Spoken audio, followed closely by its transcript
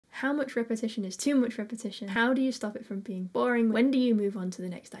How much repetition is too much repetition? How do you stop it from being boring? When do you move on to the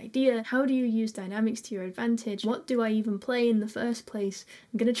next idea? How do you use dynamics to your advantage? What do I even play in the first place?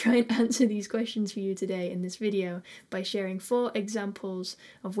 I'm going to try and answer these questions for you today in this video by sharing 4 examples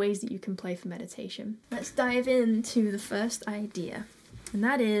of ways that you can play for meditation. Let's dive into the first idea, and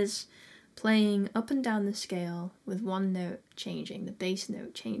that is playing up and down the scale with one note changing, the bass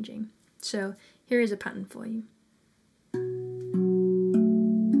note changing. So here is a pattern for you.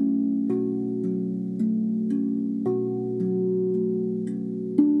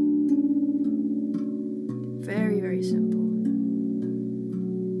 Very simple.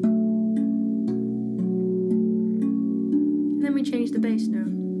 And then we change the bass note.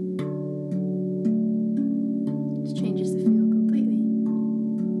 Just changes the feel completely.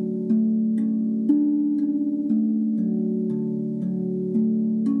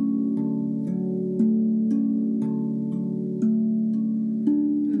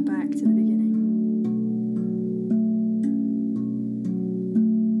 And back to the beginning.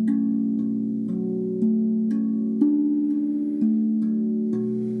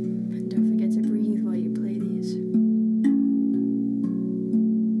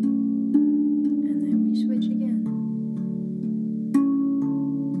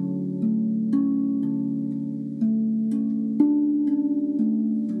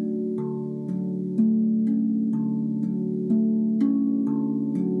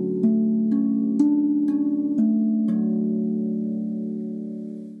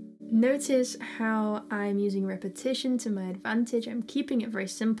 Notice how I'm using repetition to my advantage. I'm keeping it very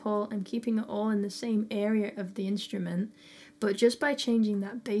simple. I'm keeping it all in the same area of the instrument, but just by changing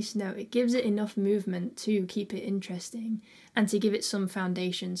that bass note, it gives it enough movement to keep it interesting and to give it some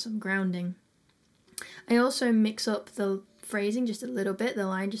foundation, some grounding. I also mix up the phrasing just a little bit, the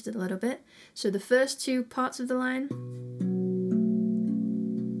line just a little bit. So the first 2 parts of the line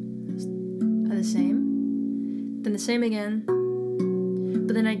are the same, then the same again,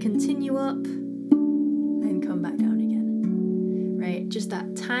 but then I continue up and come back down again, right? Just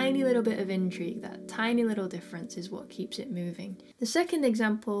that tiny little bit of intrigue, that tiny little difference is what keeps it moving. The second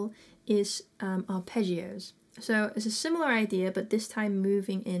example is arpeggios. So it's a similar idea, but this time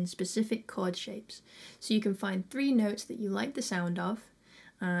moving in specific chord shapes. So you can find 3 notes that you like the sound of,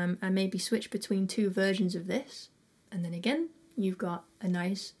 and maybe switch between 2 versions of this, and then again, you've got a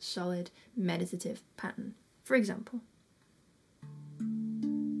nice, solid, meditative pattern. For example,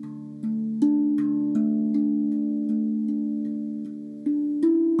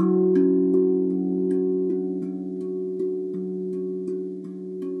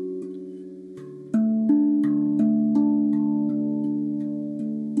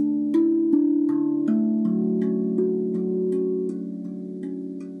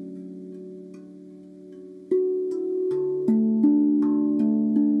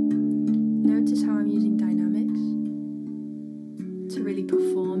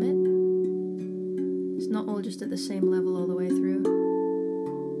 at the same level all the way through.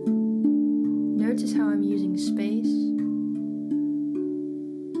 Notice how I'm using space.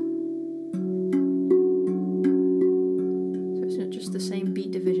 So it's not just the same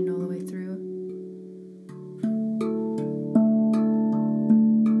beat division all the way through.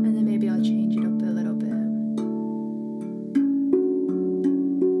 And then maybe I'll change it up a little bit.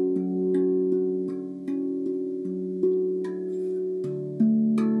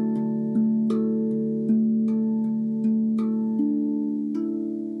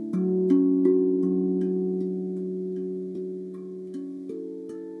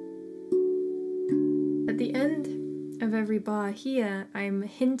 At the end of every bar here, I'm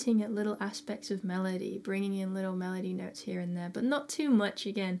hinting at little aspects of melody, bringing in little melody notes here and there, but not too much,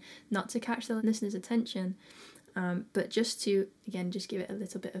 again, not to catch the listener's attention, but just to, again, just give it a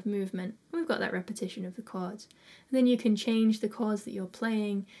little bit of movement. We've got that repetition of the chords. And then you can change the chords that you're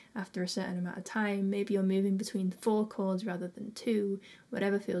playing after a certain amount of time. Maybe you're moving between 4 chords rather than 2,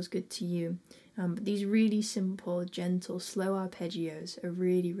 whatever feels good to you. But these really simple, gentle, slow arpeggios are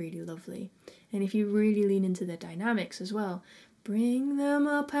really, really lovely. And if you really lean into the dynamics as well, bring them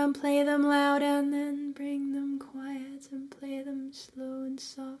up and play them loud, and then bring them quiet and play them slow and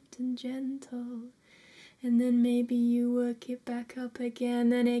soft and gentle. And then maybe you work it back up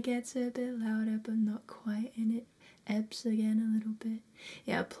again, and it gets a bit louder, but not quite, and it ebbs again a little bit.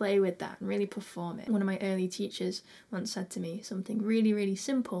 Yeah, play with that and really perform it. One of my early teachers once said to me, something really, really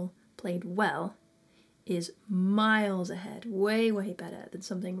simple played well is miles ahead, way, way better than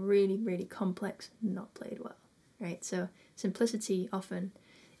something really, really complex not played well, right? So simplicity often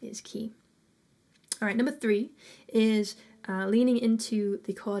is key. All right, number 3 is leaning into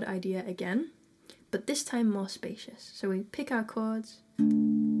the chord idea again, but this time more spacious. So we pick our chords,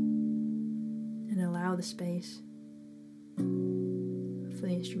 allow the space for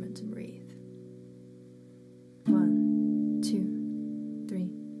the instrument to breathe. 1, 2,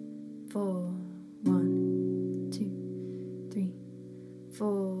 3, 4. 1, 2, 3, 4.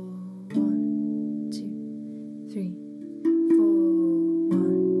 1, 2, 3, 4.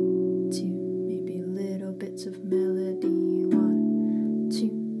 1, 2. Maybe little bits of melody. 1, 2,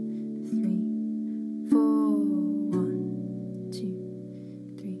 3, 4. 1, 2,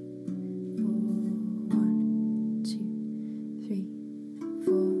 3, 4. 1, 2, 3,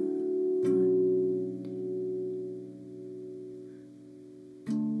 4.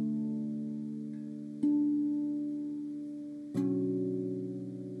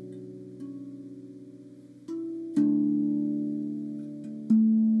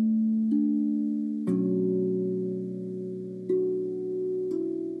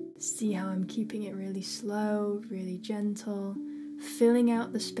 See how I'm keeping it really slow, really gentle, filling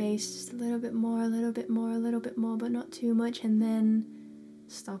out the space just a little bit more, a little bit more, a little bit more, but not too much, and then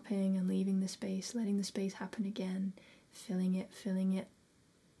stopping and leaving the space, letting the space happen again, filling it,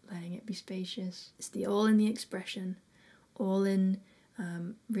 letting it be spacious. It's all in the expression, all in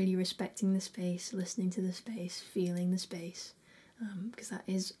really respecting the space, listening to the space, feeling the space, because that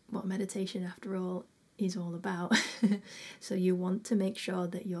is what meditation, after all, is all about. So you want to make sure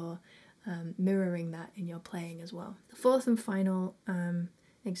that you're mirroring that in your playing as well. The fourth and final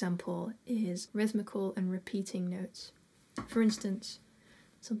example is rhythmical and repeating notes. For instance,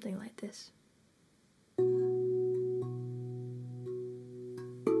 something like this.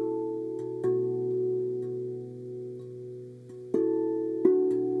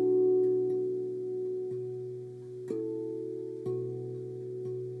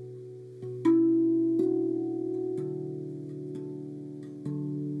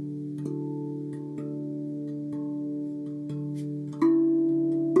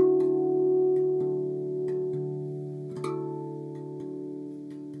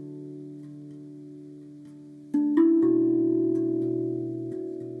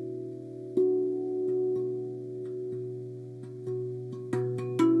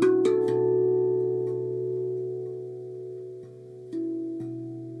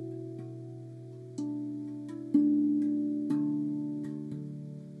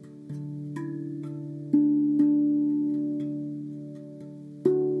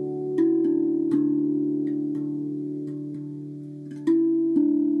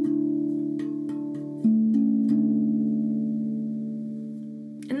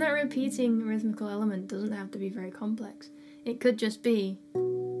 And that repeating rhythmical element doesn't have to be very complex. It could just be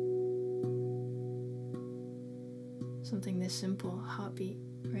something this simple, heartbeat,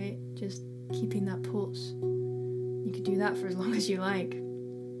 right? Just keeping that pulse. You could do that for as long as you like,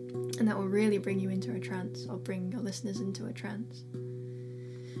 and that will really bring you into a trance, or bring your listeners into a trance.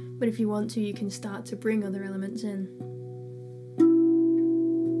 But if you want to, you can start to bring other elements in.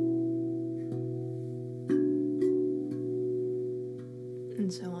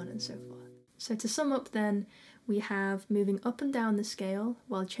 And so on and so forth. So to sum up then, we have moving up and down the scale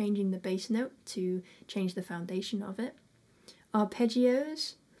while changing the bass note to change the foundation of it.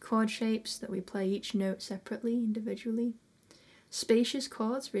 Arpeggios, chord shapes that we play each note separately, individually. Spacious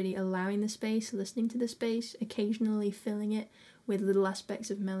chords, really allowing the space, listening to the space, occasionally filling it with little aspects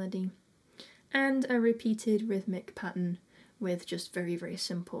of melody. And a repeated rhythmic pattern with just very, very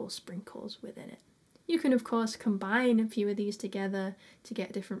simple sprinkles within it. You can of course combine a few of these together to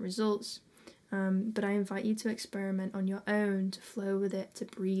get different results, but I invite you to experiment on your own, to flow with it, to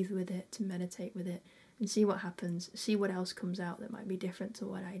breathe with it, to meditate with it, and see what happens, see what else comes out that might be different to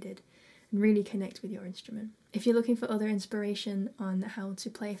what I did, and really connect with your instrument. If you're looking for other inspiration on how to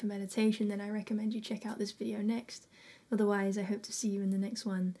play for meditation, then I recommend you check out this video next. Otherwise, I hope to see you in the next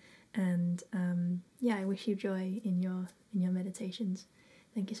one, and yeah, I wish you joy in your meditations.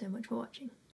 Thank you so much for watching.